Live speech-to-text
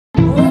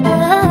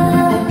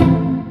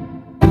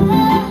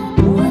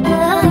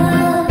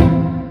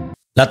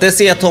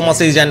Latecia Thomas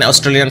is an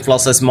Australian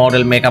flawless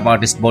model, makeup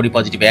artist, body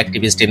positive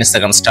activist,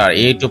 Instagram star,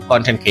 YouTube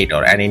content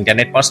creator, and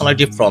internet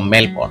personality from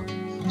Melbourne.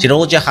 She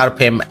rose her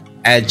fame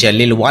as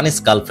Lil Wayne's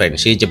girlfriend.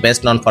 She is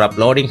best known for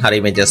uploading her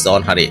images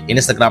on her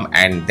Instagram,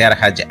 and there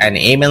has an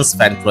immense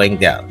fan following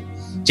there.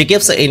 She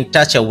keeps in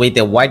touch with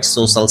a wide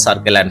social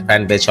circle and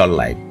fan base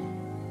online.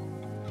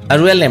 Her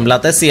real name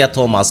Latecia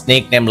Thomas,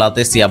 nickname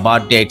Latecia,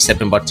 birth date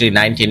September 3,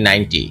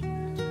 1990,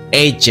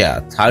 age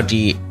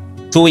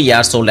 32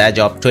 years old as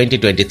of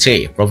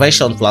 2023,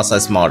 profession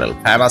plus model,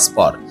 famous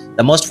for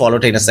the most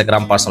followed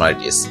Instagram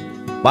personalities.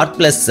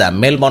 Birthplace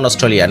Melbourne,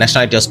 Australia,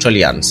 nationality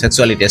Australian,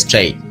 sexuality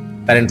straight,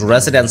 current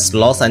residence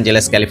Los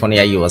Angeles,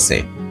 California,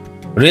 USA.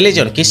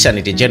 Religion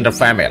Christianity, gender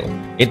female,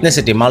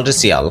 ethnicity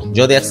multiracial,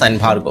 zodiac sign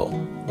Virgo.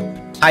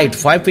 Height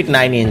 5 feet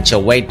 9 inch,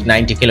 weight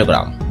 90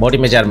 kg, body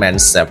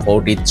measurements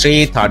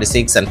 43,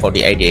 36 and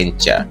 48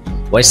 inch,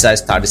 waist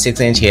size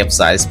 36 inch, hip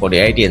size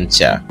 48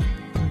 inch.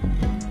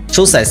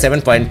 Shoe size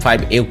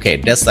 7.5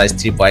 UK, dress size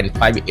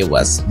 3.5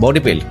 US, body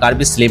build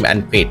curvy, slim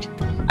and fit,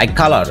 eye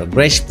color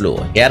grayish blue,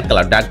 hair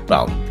color dark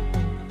brown.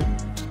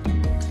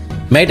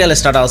 Marital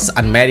status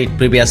unmarried,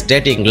 previous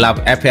dating, love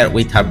affair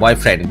with her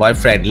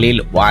boyfriend Lil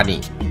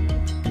Wayne.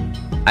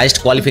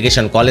 Highest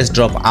qualification college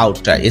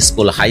dropout,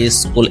 school, high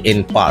school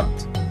in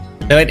Perth.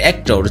 Favorite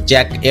actor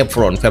Zac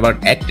Efron,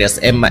 favorite actress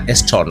Emma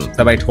Stone,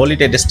 favorite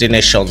holiday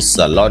destinations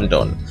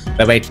London,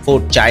 favorite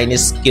food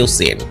Chinese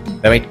cuisine,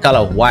 favorite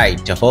color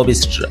white,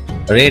 hobbies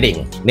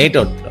reading, net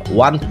worth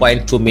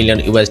 $1.2 million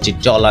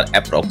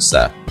approx.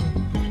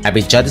 Have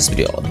you enjoyed this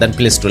video? Then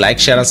please do like,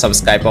 share and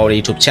subscribe our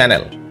YouTube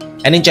channel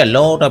and enjoy a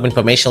lot of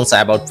information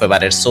about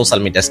favorite social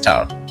media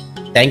star.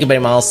 Thank you very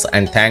much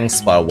and thanks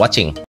for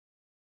watching.